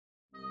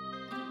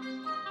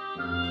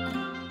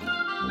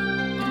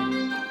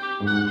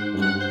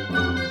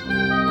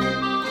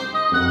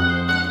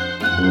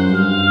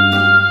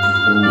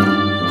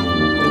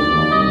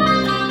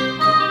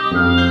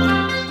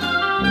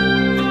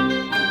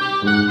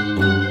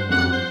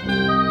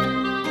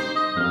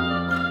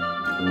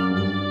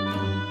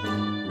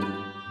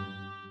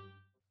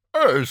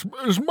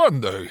It's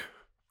Monday.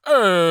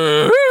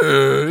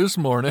 This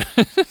morning.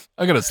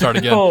 I'm going to start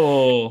again.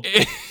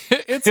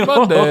 It's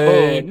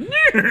Monday.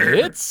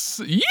 It's...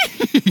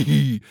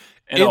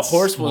 And a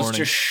horse was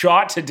just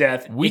shot to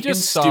death We in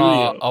just studio.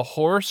 saw a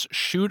horse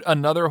shoot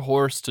another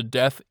horse to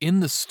death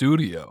in the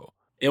studio.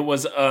 It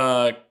was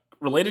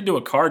related to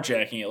a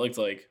carjacking, it looked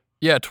like.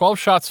 Yeah, 12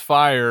 shots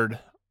fired,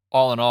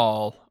 all in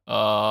all.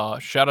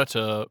 Shout out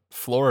to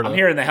Florida. I'm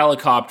here in the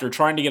helicopter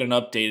trying to get an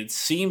update. It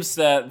seems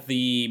that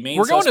the main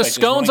We're going to suspect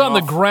is Scones running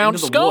on the off ground.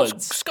 into the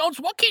woods. Scones,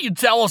 what can you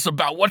tell us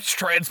about what's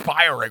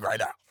transpiring right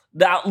now?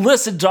 Now,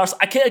 listen, Josh,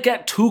 I can't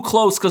get too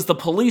close because the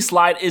police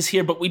line is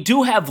here, but we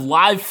do have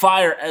live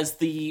fire as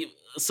the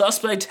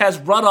suspect has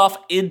run off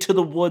into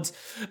the woods.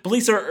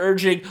 Police are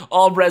urging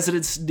all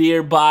residents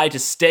nearby to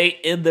stay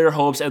in their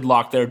homes and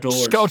lock their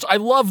doors. Scones, I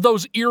love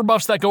those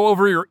earmuffs that go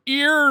over your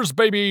ears,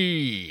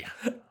 baby.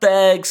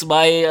 Thanks,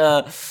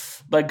 my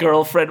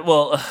girlfriend.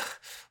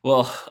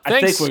 Thanks,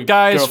 I think we're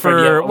guys, girlfriend,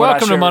 yeah, we're not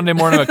welcome sure. to Monday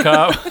Morning with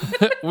Cop.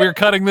 We're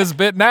cutting this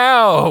bit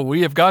now.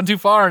 We have gone too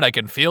far, and I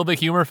can feel the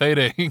humor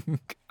fading.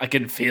 I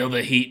can feel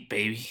the heat,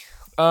 baby.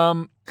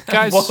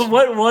 Guys.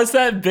 What was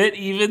that bit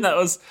even? That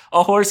was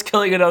a horse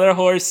killing another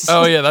horse.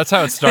 Oh, yeah, that's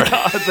how it started.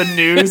 The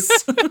news.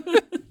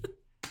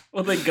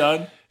 With a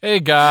gun. Hey,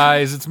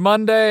 guys, it's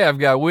Monday. I've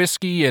got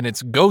whiskey, and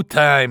it's go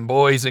time,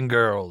 boys and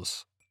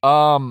girls.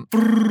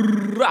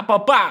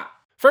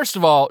 First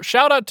of all,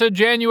 shout out to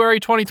January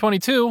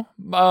 2022,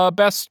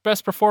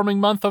 best performing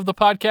month of the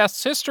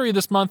podcast's history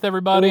this month,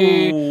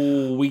 everybody.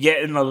 Ooh, we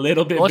getting a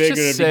little bit Let's bigger.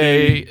 just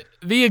say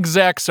the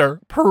execs are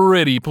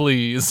pretty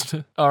pleased,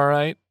 all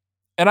right?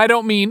 And I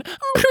don't mean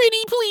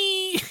pretty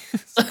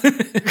please.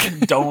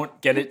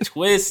 Don't get it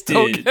twisted.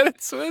 Don't get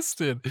it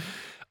twisted.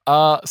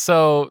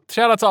 So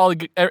shout out to all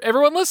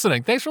everyone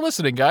listening. Thanks for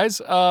listening,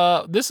 guys.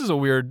 This is a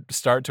weird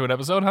start to an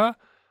episode, huh?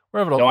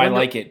 I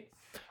like it.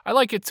 I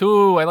like it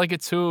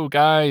too,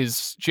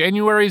 guys.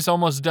 January's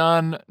almost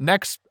done.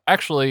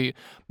 Actually,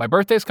 my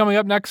birthday's coming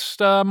up next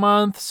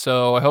month,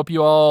 so I hope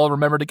you all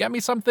remember to get me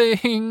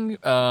something.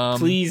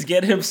 Please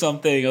get him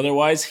something,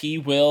 otherwise he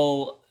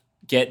will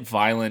get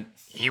violent.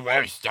 He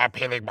won't stop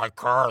hitting my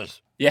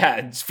cars. Yeah,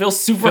 it's Phil's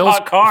super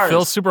hot cars.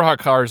 Phil's super hot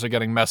cars are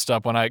getting messed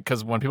up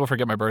because when people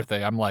forget my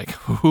birthday, I'm like,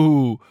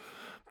 ooh,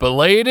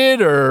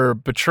 belated or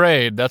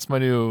betrayed? That's my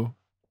new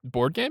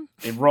board game.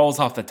 It rolls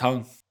off the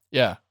tongue.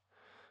 Yeah.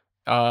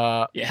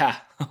 Yeah.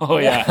 Oh,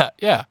 yeah.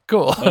 Yeah,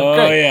 cool. Oh,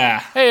 Great. yeah.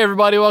 Hey,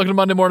 everybody. Welcome to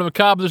Monday Morning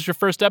Macabre. This is your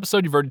first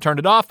episode. You've already turned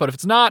it off, but if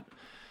it's not,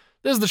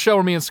 this is the show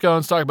where me and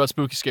Scones talk about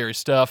spooky, scary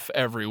stuff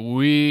every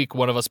week.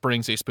 One of us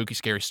brings a spooky,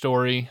 scary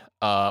story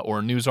or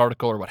a news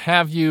article or what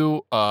have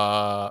you.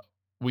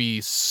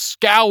 We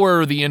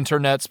scour the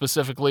internet,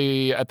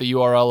 specifically at the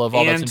URL of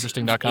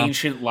allthat'sinteresting.com.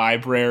 Ancient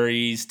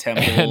libraries,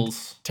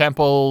 temples.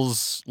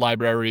 Temples,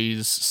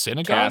 libraries,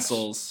 synagogues.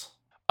 Castles.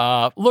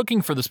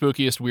 Looking for the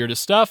spookiest,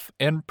 weirdest stuff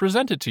and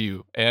present it to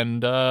you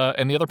and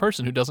the other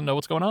person who doesn't know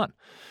what's going on.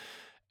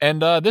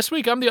 And this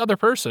week, I'm the other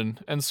person,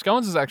 and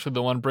Scones is actually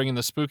the one bringing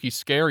the spooky,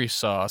 scary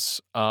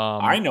sauce.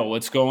 I know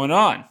what's going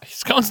on.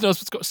 Scones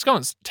knows what's going on.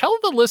 Scones, tell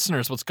the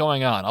listeners what's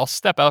going on. I'll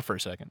step out for a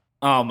second.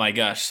 Oh, my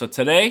gosh. So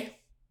today,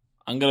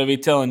 I'm going to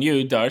be telling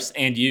you, Darce,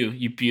 and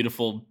you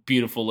beautiful,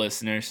 beautiful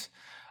listeners,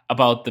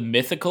 about the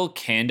mythical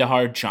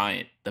Kandahar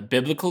giant, the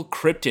biblical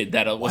cryptid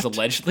that was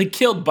allegedly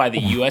killed by the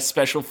U.S.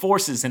 Special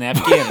Forces in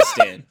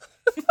Afghanistan.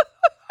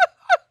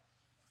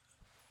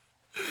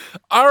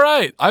 All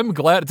right. I'm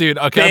glad, dude.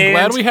 Okay, Band.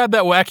 I'm glad we had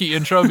that wacky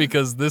intro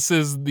because this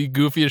is the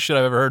goofiest shit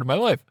I've ever heard in my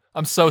life.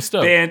 I'm so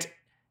stoked. Band,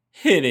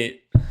 hit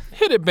it.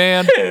 Hit it,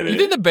 band. Hit You it.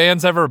 think the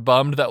band's ever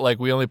bummed that like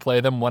we only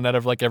play them one out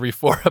of like every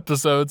 4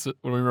 episodes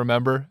when we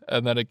remember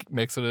and then it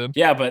makes it in?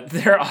 Yeah, but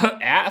they're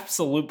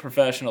absolute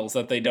professionals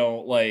that they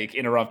don't like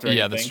interrupt or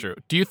anything. Yeah, that's true.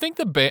 Do you think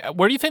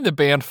where do you think the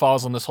band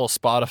falls on this whole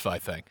Spotify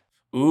thing?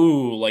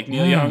 Ooh, like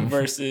Neil Young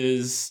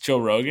versus Joe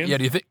Rogan? Yeah,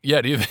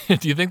 do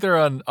you think they're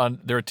on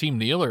they're a team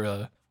Neil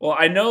or Well,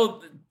 I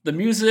know the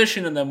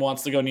musician in them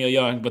wants to go Neil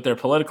Young, but their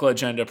political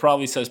agenda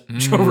probably says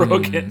Joe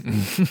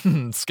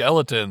Rogan.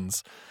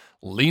 Skeletons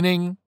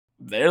leaning.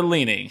 They're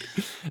leaning.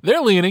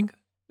 They're leaning.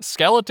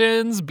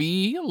 Skeletons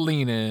be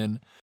leaning.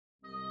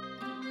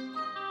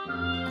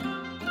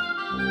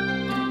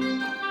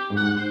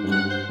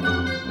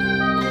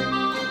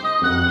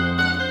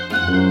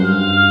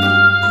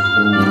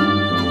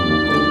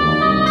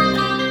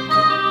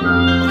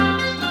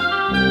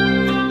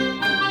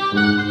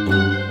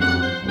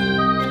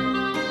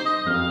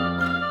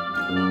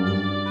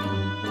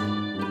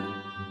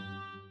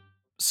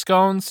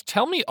 Scones,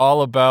 tell me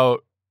all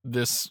about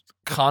this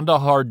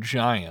Kandahar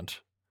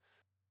giant.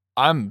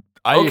 I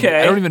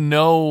don't even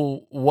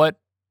know what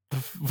the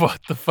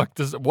fuck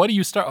what do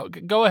you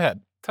start? Go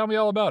ahead. Tell me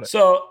all about it.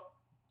 So,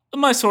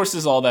 my source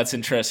is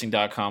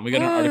allthat'sinteresting.com. We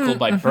got an article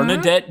by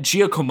Bernadette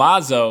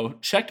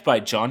Giacomazzo, checked by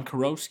John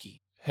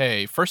Kurowski.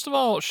 Hey, first of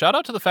all, shout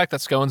out to the fact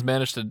that Scones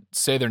managed to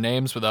say their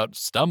names without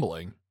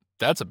stumbling.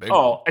 That's a big one.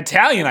 Oh,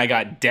 Italian I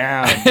got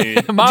down,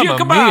 dude. Mamma Gio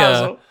mia.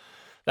 Camazzo.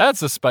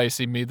 That's a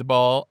spicy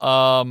meatball.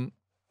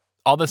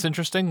 All this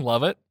interesting.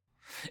 Love it.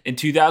 In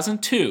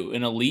 2002,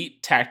 an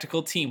elite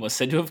tactical team was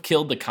said to have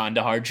killed the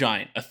Kandahar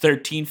Giant, a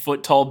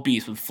 13-foot tall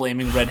beast with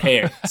flaming red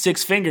hair,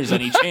 6 fingers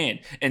on each hand,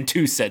 and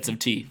 2 sets of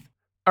teeth.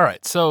 All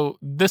right, so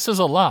this is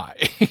a lie.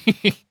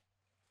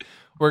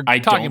 We're I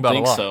talking don't about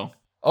think a lie. so.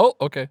 Oh,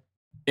 okay.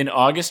 In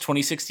August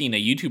 2016,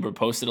 a YouTuber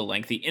posted a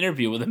lengthy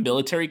interview with a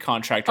military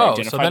contractor Oh,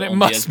 identified so then it only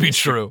must as be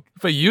Mr. true.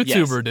 If a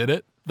YouTuber did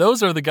it,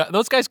 those are the guys.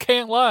 Those guys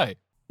can't lie.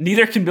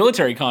 Neither can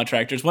military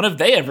contractors. When have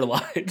they ever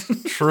lied?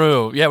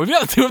 True. Yeah, we've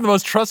got 2 of the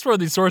most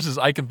trustworthy sources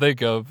I can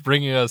think of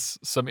bringing us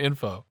some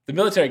info. The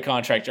military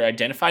contractor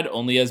identified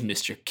only as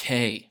Mr.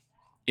 K.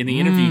 In the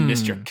interview,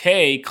 Mr.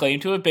 K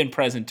claimed to have been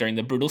present during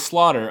the brutal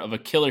slaughter of a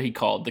killer he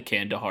called the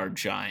Kandahar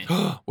Giant.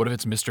 What if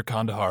it's Mr.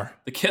 Kandahar?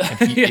 The killer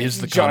He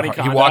is the Johnny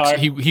Kandahar.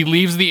 He Kandahar.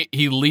 walks.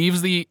 He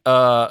leaves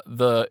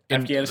the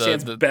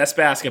Afghanistan's best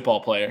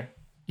basketball player.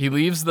 He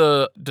leaves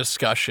the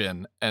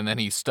discussion, and then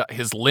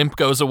his limp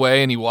goes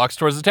away, and he walks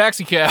towards the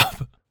taxi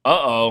cab.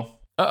 Uh-oh.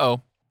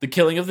 Uh-oh. The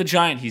killing of the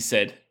giant, he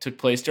said, took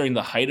place during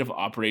the height of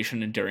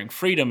Operation Enduring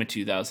Freedom in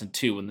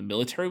 2002 when the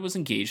military was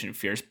engaged in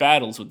fierce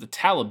battles with the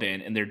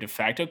Taliban in their de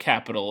facto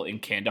capital in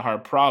Kandahar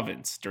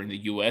province during the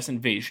U.S.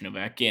 invasion of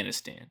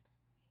Afghanistan.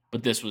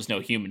 But this was no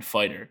human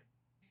fighter.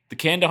 The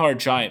Kandahar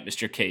Giant,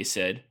 Mr. K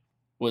said,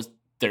 was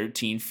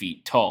 13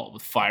 feet tall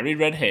with fiery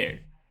red hair,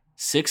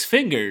 6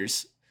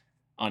 fingers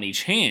on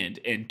each hand,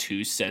 and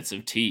 2 sets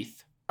of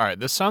teeth. All right,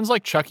 this sounds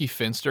like Chucky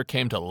Finster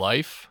came to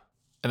life,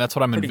 and that's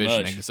what I'm Pretty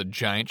envisioning. much. Is a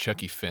giant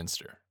Chucky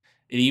Finster.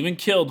 It even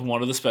killed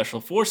one of the Special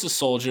Forces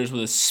soldiers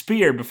with a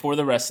spear before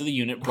the rest of the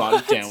unit brought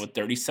it down with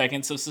 30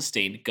 seconds of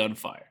sustained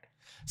gunfire.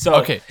 So,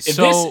 Okay, if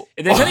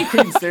there's any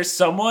credence, there's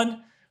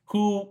someone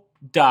who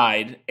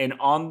died, and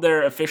on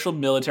their official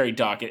military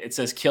docket, it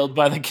says killed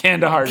by the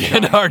Kandahar Giant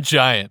Kandahar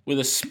Giant. with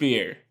a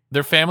spear.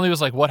 Their family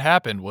was like, what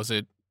happened? Was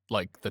it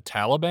like the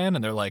Taliban?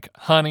 And they're like,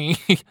 honey,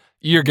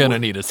 you're going to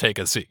need to take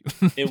a seat.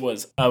 It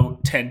was a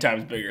 10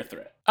 times bigger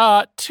threat.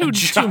 Two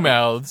giant.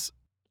 mouths,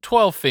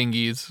 12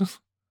 fingies.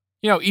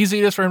 You know, easy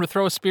it is for him to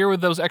throw a spear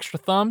with those extra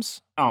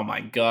thumbs. Oh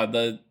my god,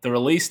 the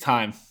release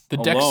time. The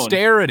alone.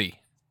 dexterity.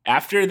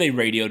 After they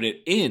radioed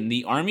it in,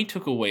 the army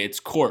took away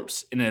its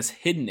corpse and has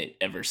hidden it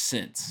ever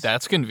since.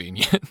 That's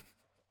convenient.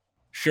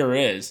 Sure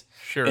is.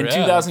 Sure In is.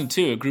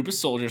 2002, a group of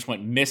soldiers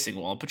went missing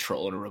while on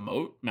patrol in a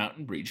remote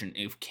mountain region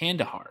of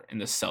Kandahar in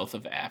the south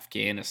of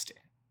Afghanistan.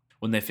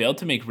 When they failed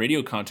to make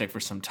radio contact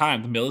for some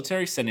time, the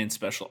military sent in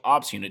Special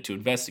Ops Unit to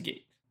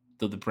investigate,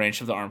 though the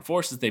branch of the armed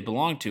forces they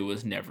belonged to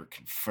was never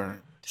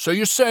confirmed. So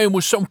you're saying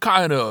we're some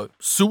kind of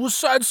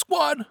suicide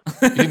squad?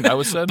 You think that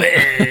was said?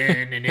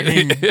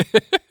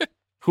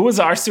 Who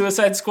was our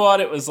Suicide Squad?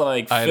 It was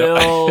like I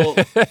Phil,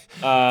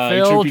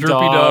 Phil, Droopy Droopy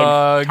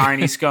Dog, Dog.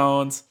 Tiny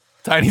Scones.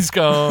 Tiny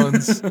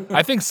Scones.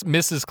 I think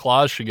Mrs.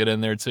 Claus should get in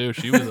there too.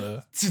 She was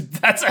a.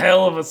 That's a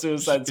hell of a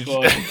Suicide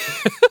Squad.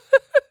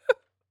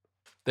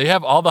 They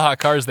have all the hot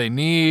cars they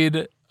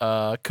need.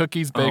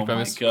 Cookies baked Oh by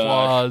my Mrs. gosh.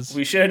 Claus.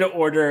 We should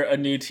order a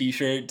new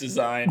T-shirt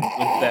designed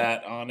with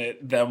that on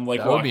it. Them like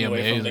That would be walking away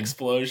from an amazing.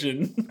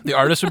 explosion. The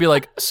artist would be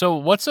like, "So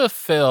what's a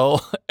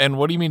Phil? And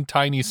what do you mean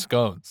tiny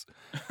scones?"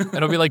 And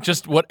it'll be like,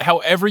 just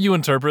however you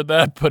interpret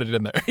that, put it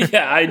in there.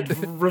 Yeah, I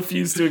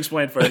refuse to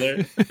explain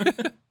further.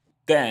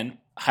 Then,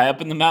 high up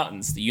in the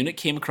mountains, the unit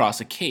came across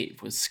a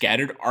cave with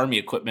scattered army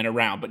equipment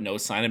around, but no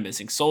sign of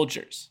missing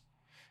soldiers.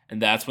 And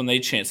that's when they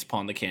chanced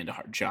upon the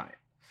Kandahar Giant.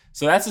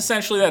 So that's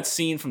essentially that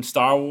scene from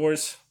Star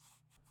Wars.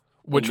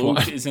 Which Luke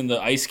one? is in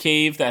the ice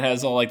cave that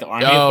has all like the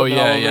army Oh equipment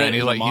yeah, all over yeah. it, And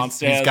he's the like,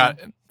 monster he's has got.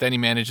 them. Then he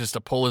manages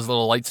to pull his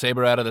little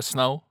lightsaber out of the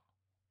snow.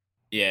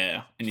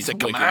 Yeah, and he's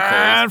It's like, wicked "Come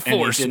on, cold. And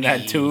force he's in me."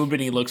 that tube,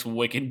 and he looks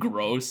wicked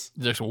gross.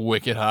 Just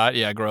wicked hot.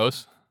 Yeah,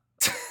 gross.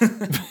 Are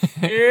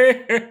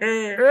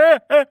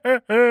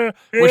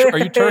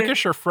you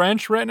Turkish or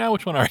French right now?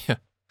 Which one are you?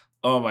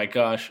 Oh my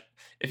gosh!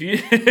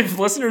 If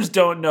listeners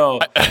don't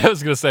know, I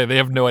was gonna say they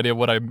have no idea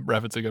what I'm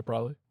referencing. It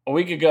probably. a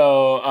week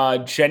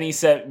ago, Jenny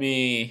sent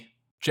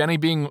Jenny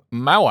being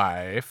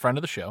Maui, friend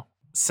of the show.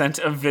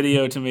 a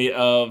video to me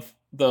of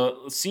the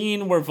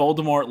scene where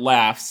Voldemort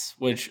laughs,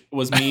 which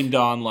was memed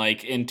on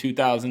like in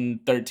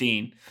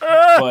 2013.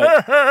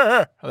 But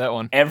that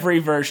one. every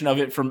version of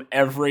it from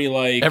every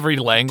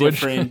language.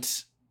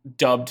 different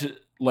dubbed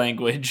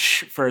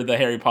language for the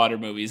Harry Potter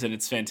movies, and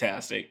it's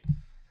fantastic.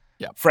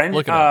 Yeah, French,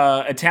 look it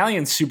up.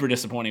 Italian's super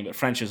disappointing, but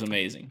French is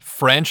amazing.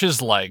 French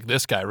is like,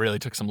 this guy really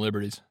took some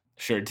liberties.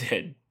 Sure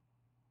did.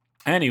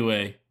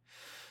 Anyway,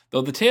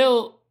 though the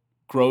tale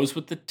grows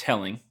with the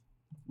telling,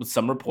 with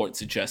some reports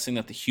suggesting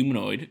that the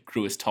humanoid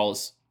grew as tall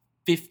as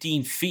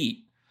 15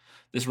 feet,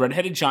 this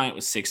red-headed giant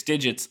with 6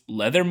 digits,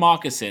 leather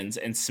moccasins,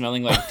 and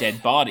smelling like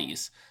dead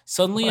bodies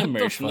suddenly What the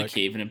emerged from the fuck?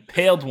 cave and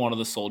impaled one of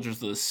the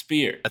soldiers with a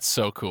spear. That's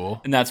so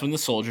cool. And that's when the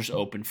soldiers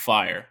opened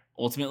fire,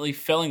 ultimately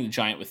felling the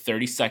giant with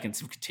 30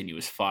 seconds of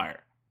continuous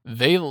fire.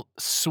 They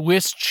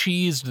Swiss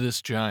cheesed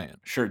this giant.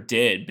 Sure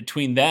did.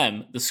 Between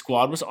them, the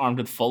squad was armed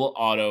with full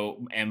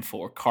auto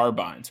M4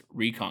 carbines,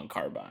 recon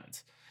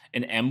carbines,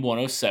 an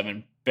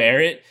M107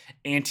 Barrett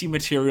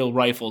anti-material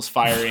rifles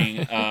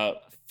firing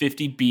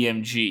 50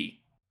 BMG.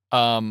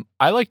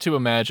 I like to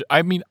imagine.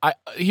 I mean,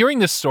 hearing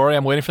this story,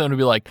 I'm waiting for them to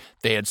be like,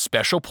 they had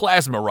special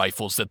plasma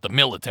rifles that the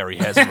military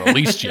hasn't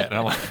released yet. And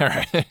I'm like, all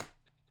right.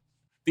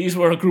 These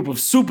were a group of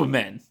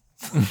supermen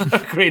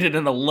created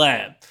in a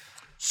lab.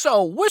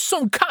 So we're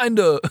some kind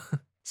of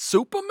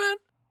Superman?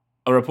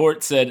 A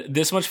report said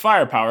this much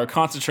firepower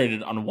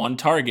concentrated on one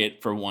target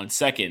for 1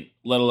 second,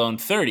 let alone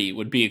 30,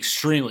 would be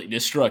extremely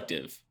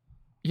destructive.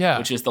 Yeah.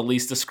 Which is the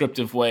least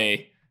descriptive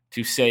way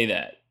to say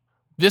that.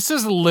 This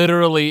is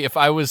literally if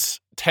I was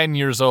 10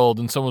 years old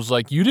and someone was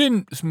like, you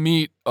didn't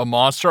meet a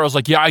monster? I was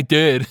like, yeah, I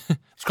did.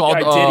 It's called...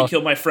 Yeah, I did. He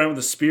killed my friend with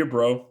a spear,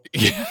 bro.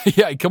 Yeah,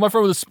 he killed my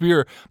friend with a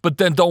spear. But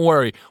then don't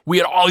worry. We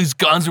had all these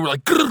guns and we're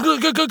like...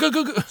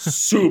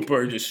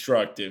 Super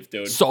destructive,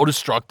 dude. So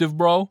destructive,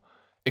 bro.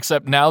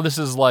 Except now this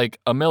is like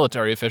a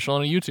military official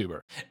and a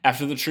YouTuber.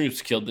 After the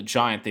troops killed the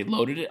giant, they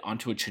loaded it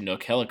onto a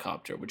Chinook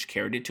helicopter, which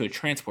carried it to a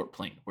transport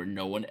plane where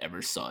no one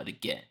ever saw it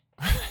again.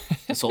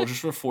 The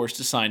soldiers were forced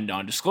to sign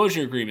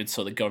non-disclosure agreements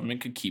so the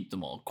government could keep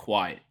them all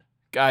quiet.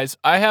 Guys,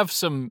 I have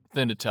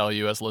something to tell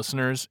you as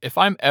listeners. If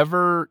I'm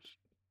ever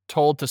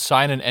told to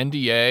sign an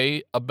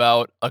NDA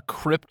about a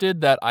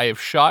cryptid that I have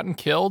shot and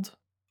killed,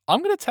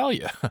 I'm going to tell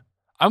you.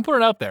 I'm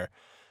putting it out there.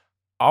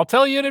 I'll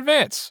tell you in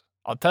advance.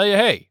 I'll tell you,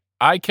 hey,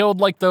 I killed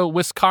like the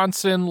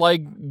Wisconsin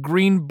like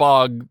green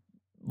bog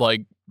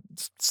like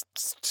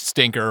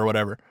stinker or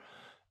whatever.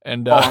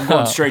 And I'm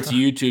going straight to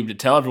YouTube to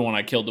tell everyone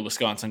I killed the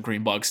Wisconsin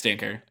green bug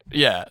stinker.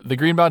 Yeah, the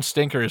green bug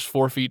stinker is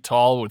 4 feet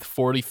tall with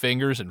 40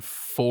 fingers and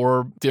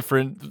 4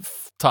 different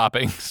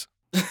toppings.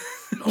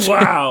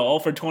 Wow, all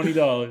for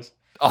 $20.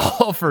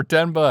 All for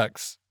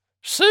 $10.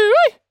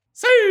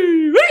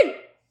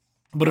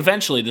 But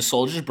eventually, the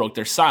soldiers broke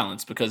their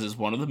silence because, as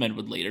one of the men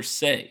would later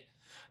say,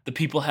 the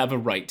people have a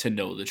right to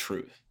know the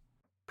truth.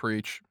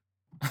 Preach.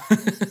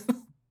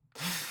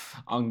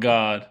 On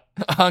God.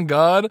 On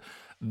God.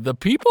 The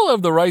people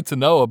have the right to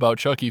know about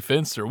Chucky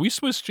Finster. We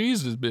Swiss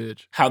cheese this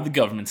bitch. How the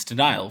government's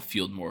denial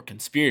fueled more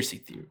conspiracy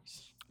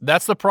theories.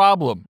 That's the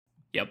problem.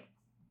 Yep.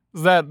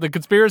 Is that the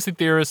conspiracy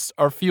theorists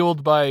are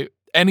fueled by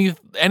any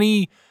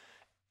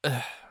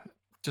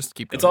just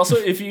keep going. It's also,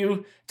 if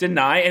you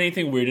deny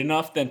anything weird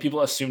enough, then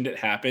people assumed it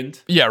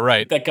happened. Yeah,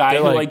 right. That guy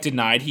who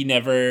denied he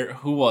never,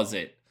 who was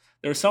it?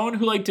 There was someone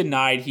who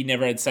denied he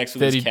never had sex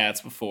with his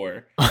cats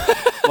before.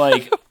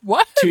 Like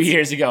what? 2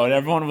 years ago, and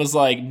everyone was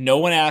like, no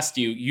one asked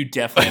you. You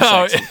definitely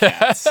have sex with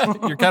cats.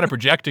 You're kind of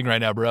projecting right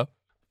now, bro.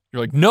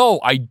 You're like, no,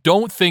 I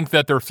don't think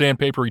that their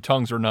sandpapery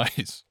tongues are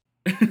nice.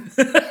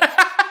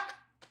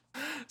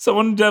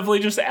 Someone definitely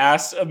just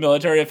asked a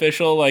military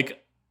official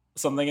like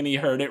something and he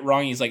heard it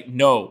wrong. He's like,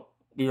 no,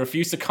 we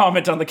refuse to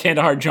comment on the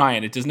Kandahar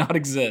giant. It does not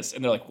exist.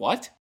 And they're like,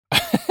 what?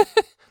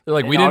 They're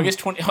like, August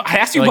 20. I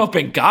asked you about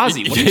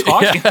Benghazi. What are you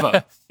talking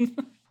about?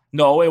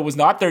 No, it was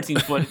not 13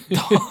 foot.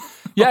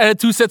 Yeah, it had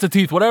 2 sets of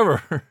teeth,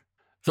 whatever.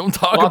 Don't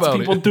talk Lots about of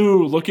people it.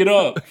 do. Look it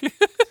up.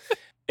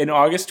 In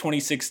August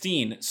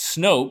 2016,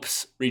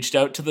 Snopes reached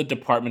out to the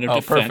Department of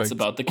Defense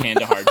about the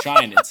Kandahar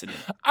giant incident.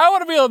 I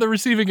want to be on the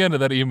receiving end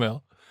of that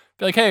email.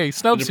 Be like, hey,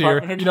 Snopes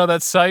here. You know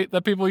that site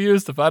that people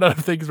use to find out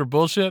if things are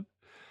bullshit?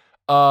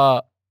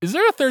 Is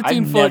there a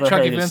 13-foot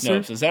Chucky Finster?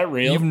 Snopes. Is that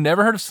real? You've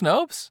never heard of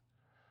Snopes?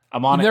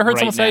 I'm on You've never heard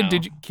right someone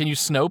now. say, can you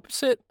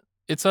Snopes it?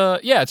 It's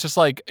just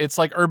like, it's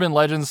like urban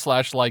legends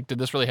 / like, did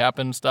this really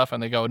happen stuff?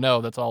 And they go,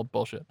 no, that's all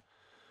bullshit.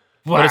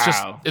 Wow.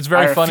 But it's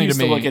very funny to me. I refuse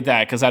to look at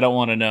that because I don't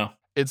want to know.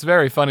 It's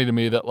very funny to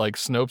me that like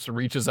Snopes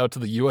reaches out to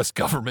the U.S.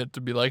 government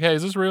to be like, hey,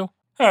 is this real?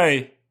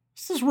 Hey,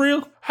 is this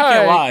real?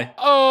 Hey, you can't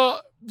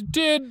lie.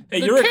 Did hey,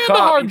 the you're a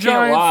cop. You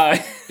can't lie.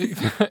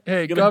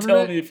 Hey, You're government.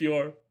 tell me if you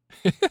are.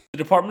 The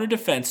Department of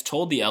Defense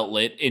told the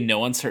outlet in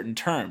no uncertain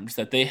terms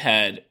that they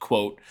had,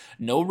 quote,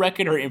 no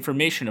record or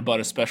information about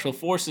a special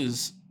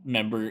forces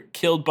member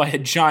killed by a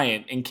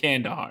giant in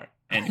Kandahar,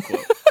 end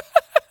quote.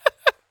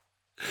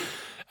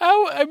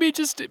 I mean,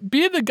 just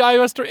being the guy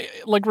who has to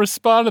like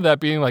respond to that,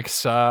 being like,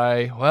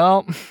 sigh.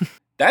 Well,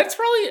 that's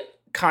probably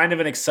kind of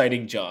an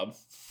exciting job.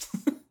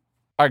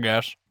 I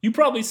guess. You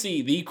probably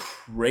see the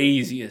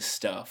craziest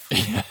stuff.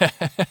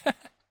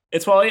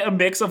 It's probably a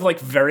mix of like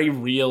very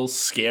real,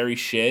 scary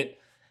shit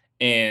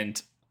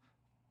and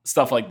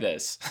stuff like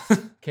this.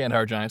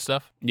 Kandahar giant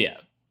stuff. Yeah.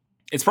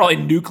 It's probably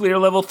nuclear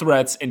level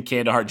threats and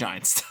Kandahar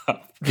giant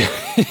stuff.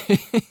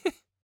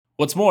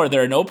 What's more,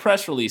 there are no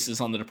press releases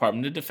on the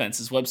Department of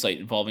Defense's website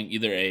involving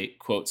either a,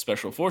 quote,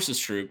 special forces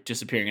troop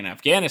disappearing in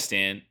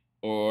Afghanistan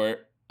or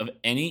of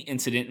any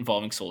incident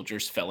involving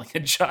soldiers felling a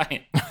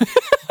giant.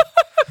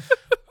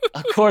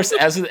 Of course,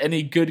 as with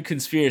any good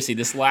conspiracy,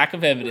 this lack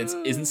of evidence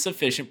isn't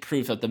sufficient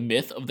proof that the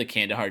myth of the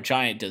Kandahar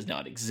giant does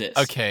not exist.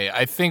 Okay,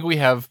 I think we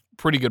have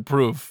pretty good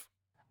proof.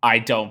 I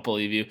don't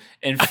believe you.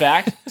 In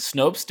fact,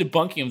 Snopes'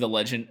 debunking of the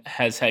legend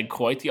has had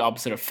quite the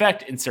opposite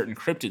effect in certain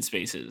cryptid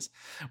spaces,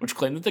 which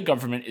claim that the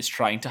government is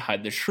trying to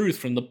hide the truth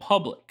from the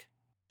public.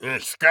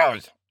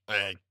 Scout,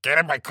 get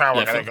in my car.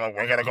 Yeah,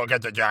 We're gonna go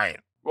get the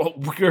giant. Well,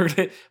 we're going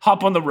to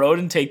hop on the road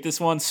and take this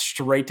one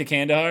straight to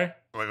Kandahar?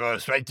 We're going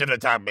straight to the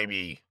top,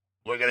 baby.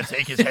 We're gonna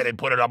take his head and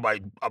put it on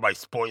my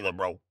spoiler,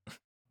 bro.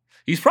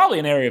 He's probably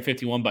in Area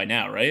 51 by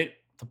now, right?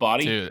 The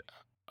body? Dude.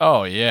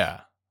 Oh,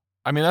 yeah.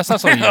 I mean, that's not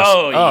something you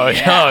Oh,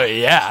 yeah. Oh,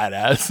 yeah,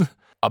 it is.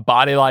 A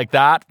body like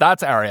that,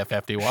 that's Area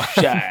 51.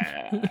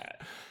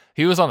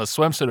 He was on the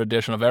swimsuit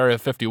edition of Area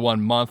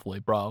 51 monthly,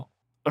 bro.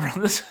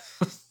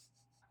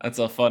 That's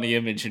a funny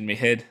image in my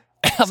head.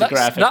 It's a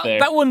graphic there.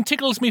 That one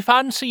tickles me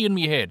fancy in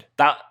me head.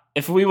 That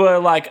if we were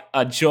like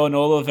a John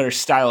Oliver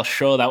style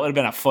show, that would have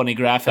been a funny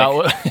graphic.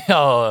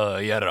 Oh,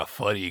 you had a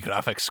funny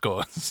graphic,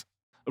 Scones.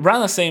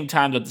 Around the same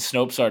time that the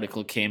Snopes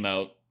article came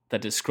out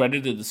that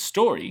discredited the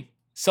story,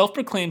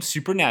 self-proclaimed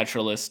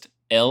supernaturalist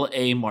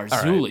L.A.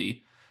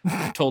 Marzulli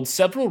told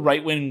several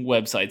right-wing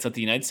websites that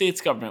the United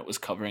States government was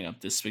covering up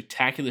this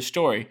spectacular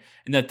story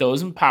and that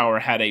those in power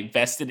had a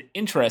vested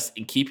interest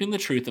in keeping the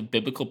truth of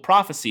biblical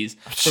prophecies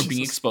from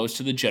being exposed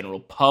to the general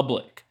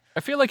public.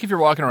 I feel like if you're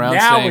walking around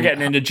now saying, we're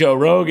getting into Joe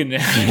Rogan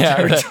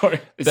territory.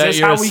 Is that this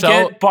how we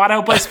get bought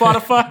out by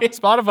Spotify?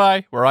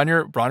 Spotify, we're on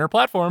your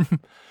platform.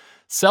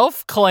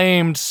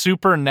 Self-claimed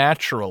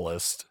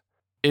supernaturalist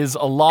is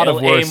a lot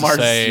of words to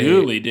say.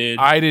 Dude.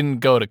 I didn't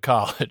go to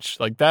college.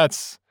 Like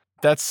that's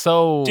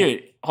so.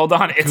 Dude, hold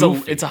on. It's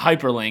goofy. a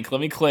hyperlink. Let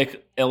me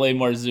click L.A.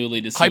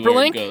 Marzulli to see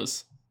where it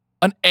goes.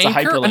 An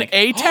anchor, an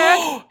A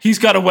tag. He's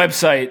got a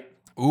website.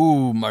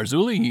 Ooh,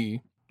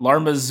 Marzulli.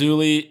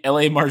 Marzulli,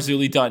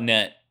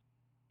 LAMarzulli.net.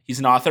 He's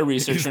an author,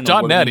 researcher,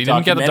 and .net. He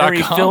didn't get the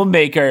documentary .com.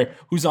 filmmaker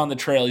who's on the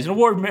trail. He's an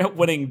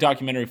award-winning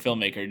documentary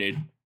filmmaker, dude.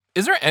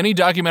 Is there any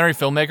documentary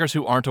filmmakers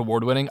who aren't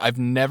award-winning? I've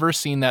never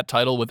seen that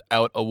title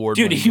without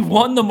award-winning. Dude, he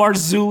won the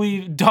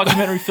Marzulli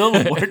Documentary Film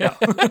Award now.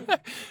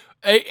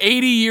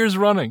 80 years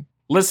running.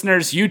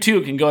 Listeners, you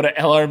too can go to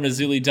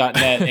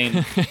lrmarzulli.net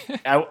and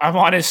I'm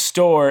on his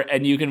store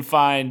and you can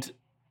find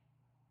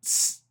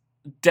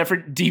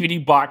different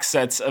DVD box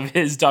sets of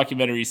his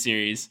documentary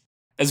series,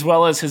 as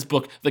well as his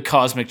book, The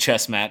Cosmic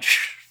Chess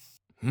Match.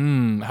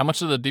 How much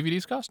do the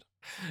DVDs cost?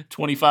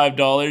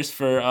 $25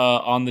 for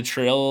On the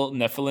Trail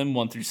Nephilim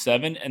 1 through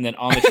 7, and then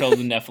On the Trail of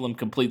the Nephilim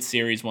Complete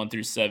Series 1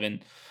 through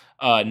 7,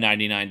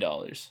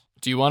 $99.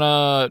 Do you want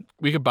to?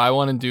 We could buy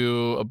one and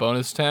do a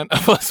bonus tent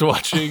of us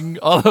watching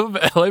all of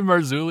L.A.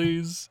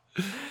 Marzulli's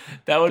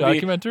that would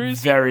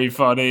documentaries. Be very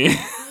funny.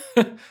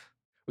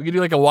 We could do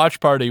like a watch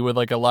party with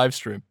like a live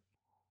stream.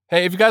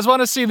 Hey, if you guys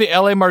want to see the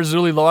L.A.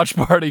 Marzulli watch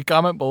party,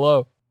 comment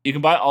below. You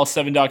can buy all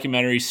 7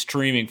 documentaries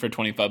streaming for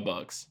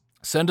 $25.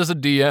 Send us a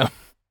DM.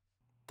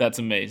 That's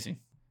amazing.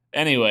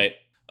 Anyway,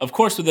 of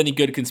course, with any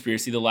good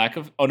conspiracy, the lack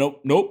of... Oh,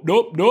 nope.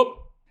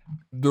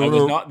 I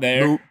was not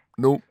there.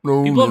 Nope.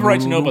 People have a right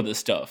to know about this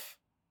stuff.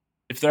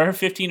 If there are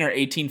 15 or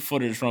 18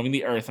 footers roaming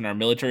the earth and our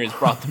military has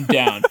brought them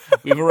down,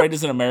 we have a right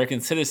as an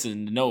American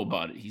citizen to know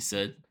about it, he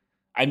said.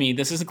 I mean,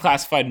 this isn't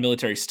classified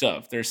military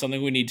stuff. There's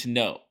something we need to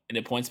know, and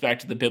it points back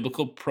to the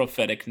biblical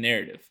prophetic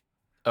narrative.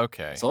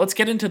 Okay. So let's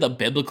get into the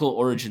biblical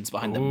origins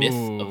behind the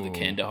myth of the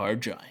Kandahar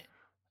Giant.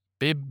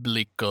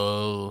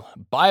 Biblical.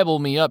 Bible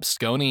me up,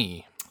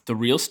 Scony. The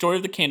real story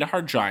of the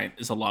Kandahar Giant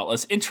is a lot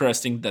less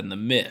interesting than the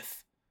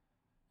myth.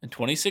 In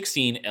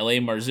 2016, L.A.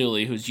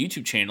 Marzulli, whose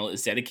YouTube channel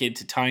is dedicated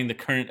to tying the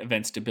current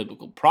events to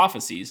biblical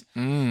prophecies,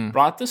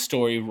 brought the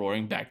story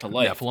roaring back to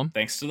life, Nephilim.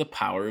 Thanks to the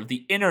power of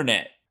the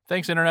internet.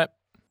 Thanks, Internet.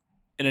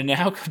 In a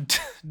now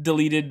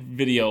deleted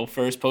video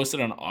first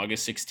posted on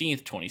August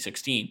 16th,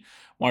 2016,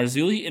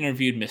 Marzulli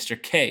interviewed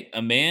Mr. K,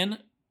 a man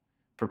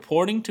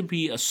purporting to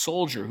be a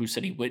soldier who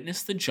said he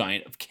witnessed the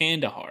giant of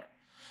Kandahar.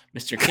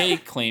 Mr. K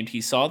claimed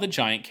he saw the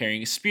giant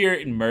carrying a spear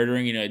and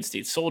murdering a United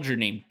States soldier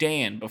named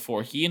Dan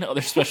before he and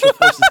other special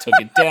forces took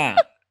it down.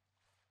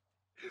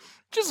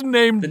 Just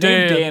named The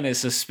Dan. name Dan is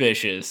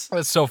suspicious.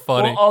 That's so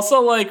funny. Well, also,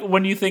 like,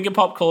 when you think of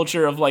pop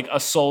culture of, like, a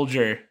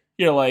soldier,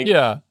 you're like,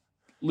 yeah.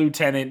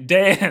 Lieutenant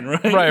Dan,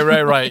 right?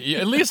 Right. You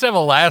at least have a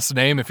last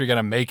name if you're going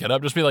to make it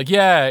up. Just be like,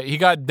 yeah, he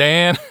got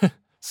Dan.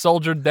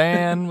 Soldier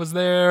Dan was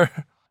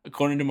there.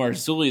 According to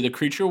Marzulli, the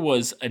creature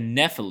was a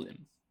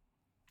Nephilim.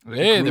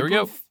 Hey, there we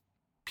go.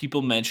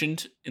 People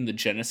mentioned in the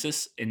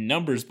Genesis and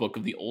Numbers book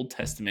of the Old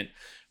Testament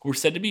who were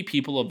said to be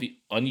people of the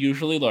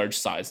unusually large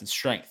size and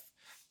strength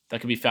that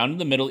could be found in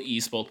the Middle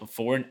East both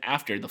before and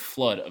after the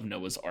flood of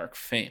Noah's Ark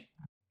fame.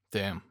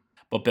 Damn.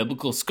 But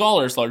biblical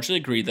scholars largely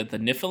agree that the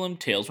Nephilim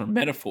tales were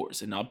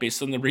metaphors and not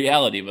based on the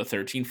reality of a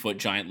 13-foot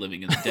giant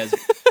living in the desert.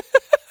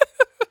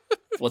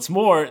 What's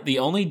more, the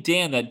only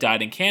Dan that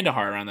died in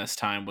Kandahar around this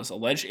time was the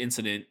alleged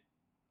incident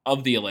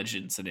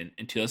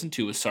in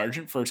 2002 with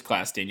Sergeant First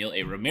Class Daniel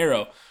A.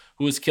 Romero,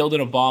 who was killed in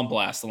a bomb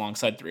blast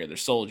alongside 3 other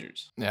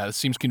soldiers. Yeah, this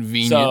seems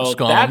convenient. So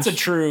Scones.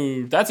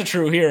 that's a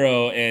true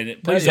hero,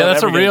 and please yeah, don't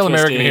that's a ever get real it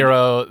American twisted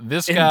hero.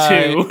 This guy,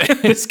 into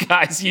this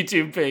guy's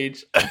YouTube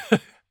page.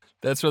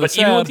 that's really But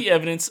even with sad. the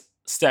evidence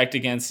stacked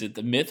against it,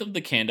 the myth of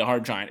the Kandahar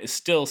giant is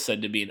still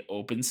said to be an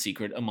open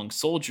secret among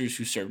soldiers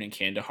who served in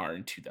Kandahar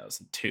in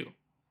 2002.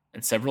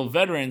 And several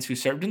veterans who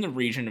served in the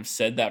region have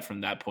said that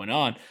from that point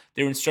on,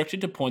 they were instructed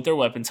to point their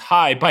weapons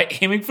high by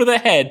aiming for the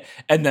head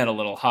and then a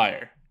little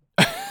higher.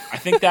 I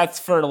think that's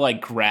for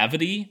like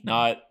gravity,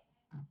 not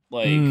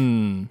like...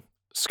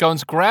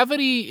 Scones,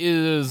 gravity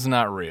is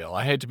not real.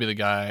 I hate to be the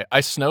guy.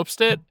 I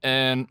snoped it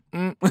and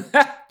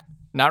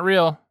not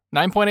real.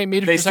 9.8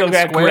 meters They per still second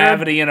got squared.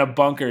 gravity in a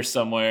bunker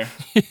somewhere.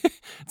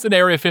 It's an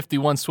Area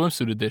 51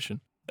 swimsuit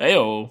edition.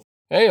 Ayo.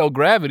 Heyo,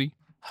 gravity.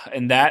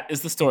 And that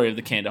is the story of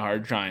the Kandahar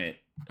giant,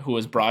 who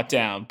was brought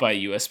down by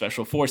U.S.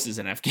 Special Forces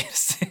in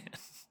Afghanistan,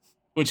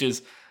 which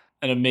is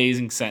an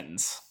amazing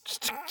sentence.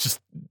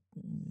 Just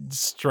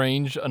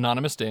strange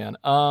anonymous Dan.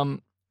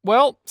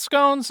 Well,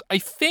 Scones, I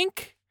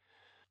think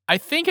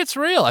it's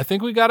real. I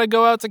think we got to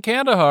go out to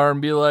Kandahar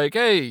and be like,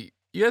 hey,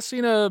 you guys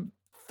seen a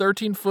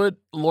 13-foot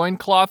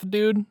loincloth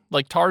dude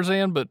like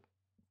Tarzan, but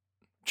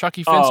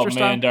Chucky Finster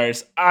style? Oh man,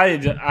 Darius,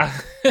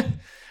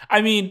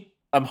 I mean,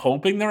 I'm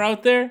hoping they're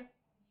out there.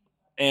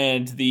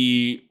 And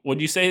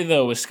what'd you say,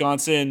 the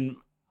Wisconsin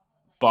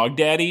Bog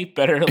Daddy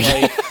better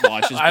like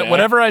watch his back?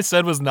 Whatever I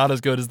said was not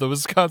as good as the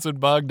Wisconsin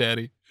Bog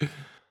Daddy.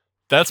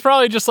 That's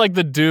probably just like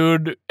the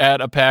dude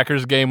at a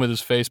Packers game with his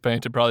face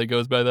painted probably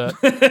goes by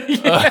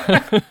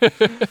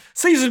that.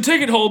 Season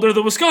ticket holder,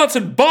 the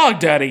Wisconsin Bog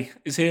Daddy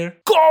is here.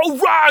 Go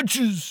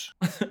Rodgers!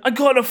 I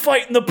got a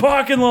fight in the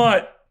parking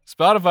lot.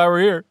 Spotify,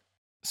 we're here.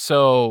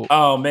 So,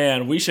 oh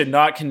man, we should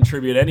not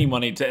contribute any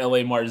money to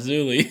L.A.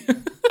 Marzulli.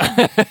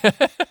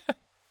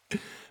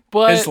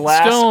 But his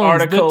last Scones,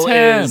 article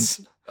is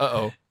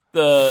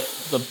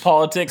the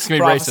politics,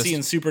 prophecy, racist.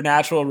 and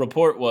supernatural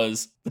report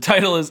was, the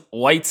title is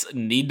Whites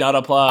Need Not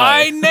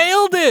Apply. I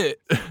nailed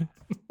it.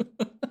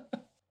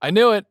 I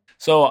knew it.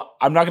 So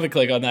I'm not going to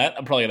click on that.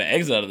 I'm probably going to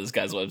exit out of this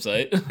guy's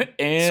website.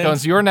 And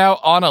Scones, you're now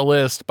on a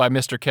list by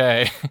Mr.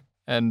 K.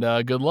 And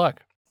good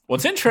luck.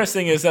 what's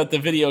interesting is that the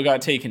video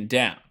got taken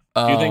down.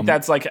 Do you think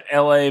that's like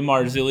L.A.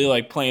 Marzulli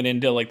like playing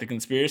into like the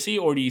conspiracy,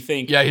 or do you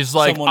think? Yeah, he's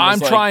like,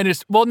 I'm trying to.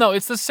 Well, no,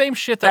 it's the same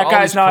shit that all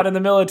guy's these not in the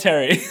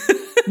military.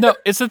 No,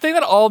 it's the thing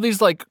that all these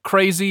like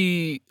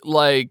crazy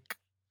like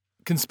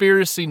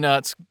conspiracy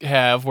nuts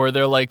have, where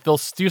they're like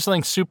they'll do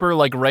something super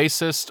like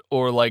racist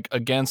or like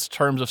against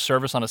terms of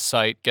service on a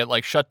site, get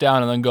like shut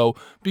down, and then go,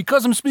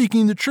 because I'm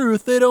speaking the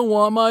truth, they don't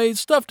want my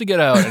stuff to get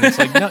out. And it's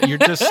like, no,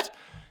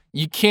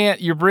 you can't.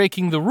 You're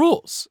breaking the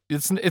rules.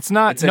 It's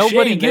not. It's a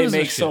nobody shame gives they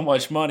make a shit. so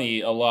much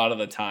money a lot of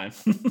the time.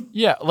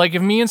 Yeah, like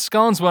if me and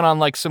Scones went on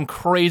like some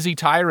crazy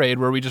tirade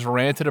where we just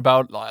ranted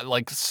about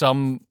like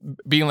some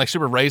being like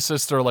super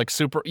racist or like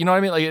super, you know what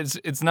I mean? Like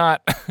it's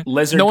not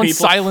Lizard no one's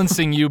people.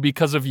 silencing you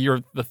because of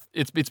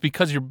it's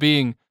because you're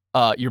being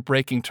you're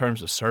breaking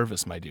terms of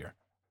service, my dear.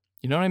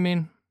 You know what I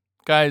mean,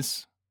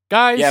 guys?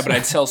 Yeah, but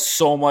I'd sell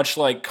so much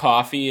like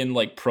coffee and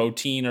like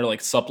protein or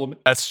like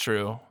supplement. That's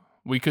true.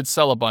 We could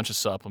sell a bunch of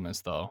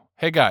supplements, though.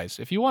 Hey, guys,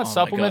 if you want Oh my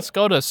supplements,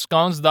 go to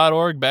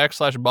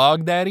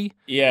scones.org/bogdaddy.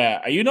 Yeah,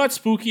 are you not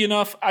spooky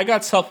enough? I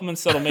got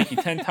supplements that'll make you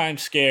 10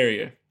 times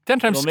scarier. 10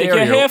 times It'll make your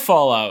scarier. hair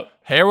fall out.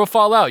 Hair will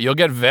fall out. You'll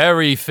get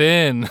very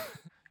thin.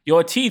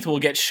 Your teeth will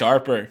get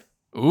sharper.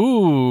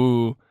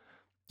 Ooh.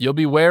 You'll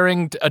be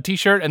wearing a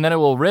t-shirt and then it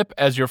will rip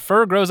as your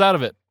fur grows out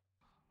of it.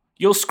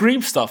 You'll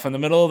scream stuff in the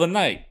middle of the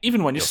night,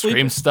 even when you're You'll sleeping.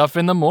 scream stuff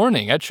in the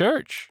morning at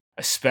church.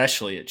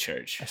 Especially at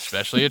church.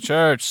 Especially at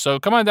church. So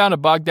come on down to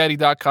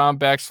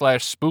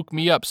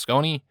bogdaddy.com/spookmeup,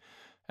 Scony,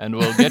 and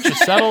we'll get you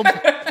settled.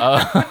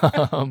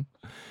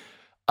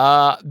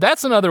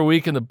 That's another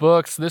week in the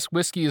books. This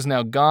whiskey is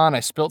now gone.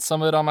 I spilt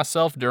some of it on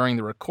myself during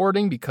the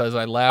recording because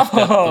I laughed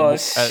at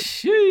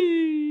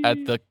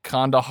the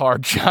Kandahar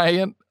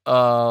giant.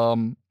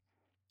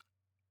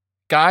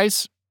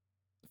 Guys,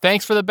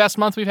 thanks for the best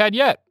month we've had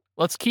yet.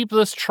 Let's keep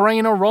this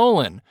train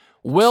a-rolling.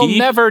 We'll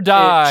never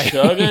die.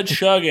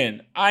 Chugging.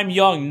 I'm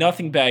young.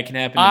 Nothing bad can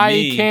happen to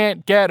me. I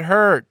can't get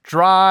hurt.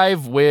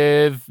 Drive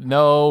with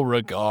no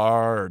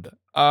regard.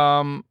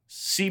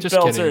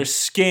 Seatbelts are a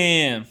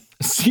scam.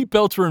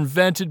 Seatbelts were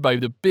invented by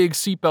the big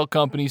seatbelt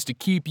companies to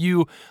keep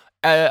you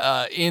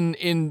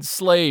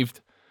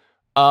enslaved.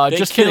 They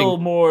just kill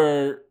kidding.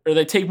 more, or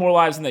they take more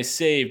lives than they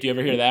save. Do you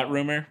ever hear that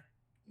rumor?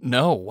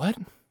 No, what?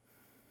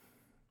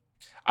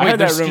 I heard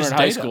that rumor just in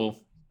high data. school.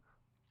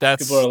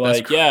 That's People are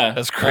like, yeah,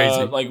 that's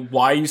crazy. like,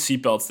 why use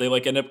seatbelts? They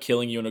like end up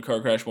killing you in a car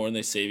crash more than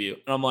they save you.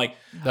 And I'm like,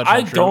 That's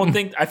I not true. don't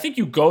think. I think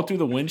you go through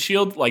the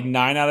windshield like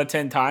 9 out of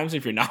 10 times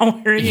if you're not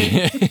wearing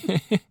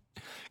it.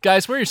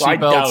 Guys, wear your So I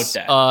doubt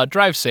seatbelts.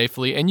 Drive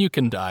safely, and you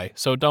can die.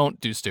 So don't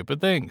do stupid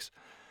things.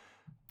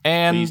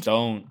 And Please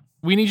don't.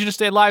 we need you to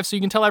stay live so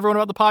you can tell everyone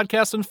about the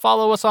podcast and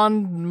follow us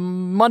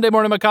on Monday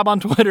Morning Macabre on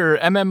Twitter,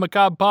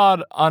 Macabre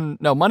Pod on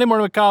Monday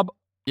Morning Macabre,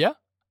 yeah,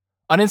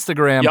 on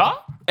Instagram, Yeah.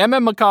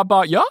 Macabre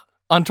Pod, yeah,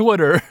 on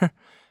Twitter,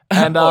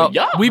 and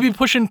yeah. we be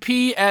pushing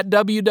P at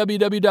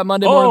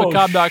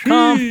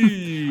www.mondaymorningmacabre.com.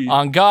 Shee.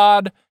 On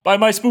God, Buy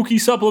my spooky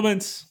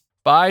supplements.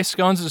 buy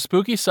Scones'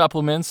 spooky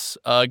supplements,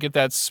 get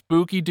that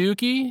spooky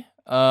dookie,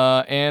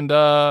 and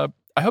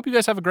I hope you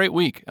guys have a great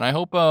week, and I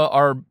hope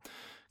our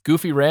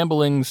goofy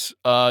ramblings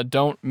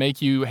don't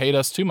make you hate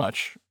us too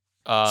much.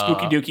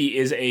 Spooky Dookie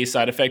is a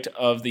side effect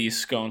of the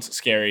Scones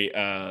Scary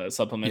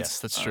supplements. Yes,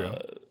 that's true.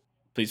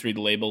 Please read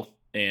the label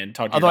and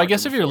talk to Although your I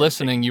guess if you're before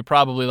listening, you're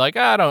probably like,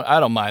 I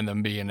don't mind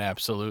them being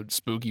absolute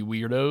spooky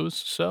weirdos.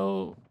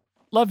 So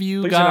love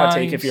you Please guys. do not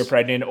take if you're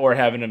pregnant or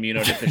have an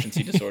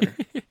immunodeficiency disorder.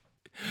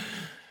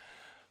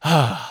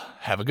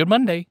 Have a good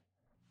Monday.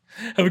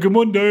 Have a good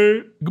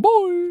Monday.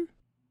 Goodbye.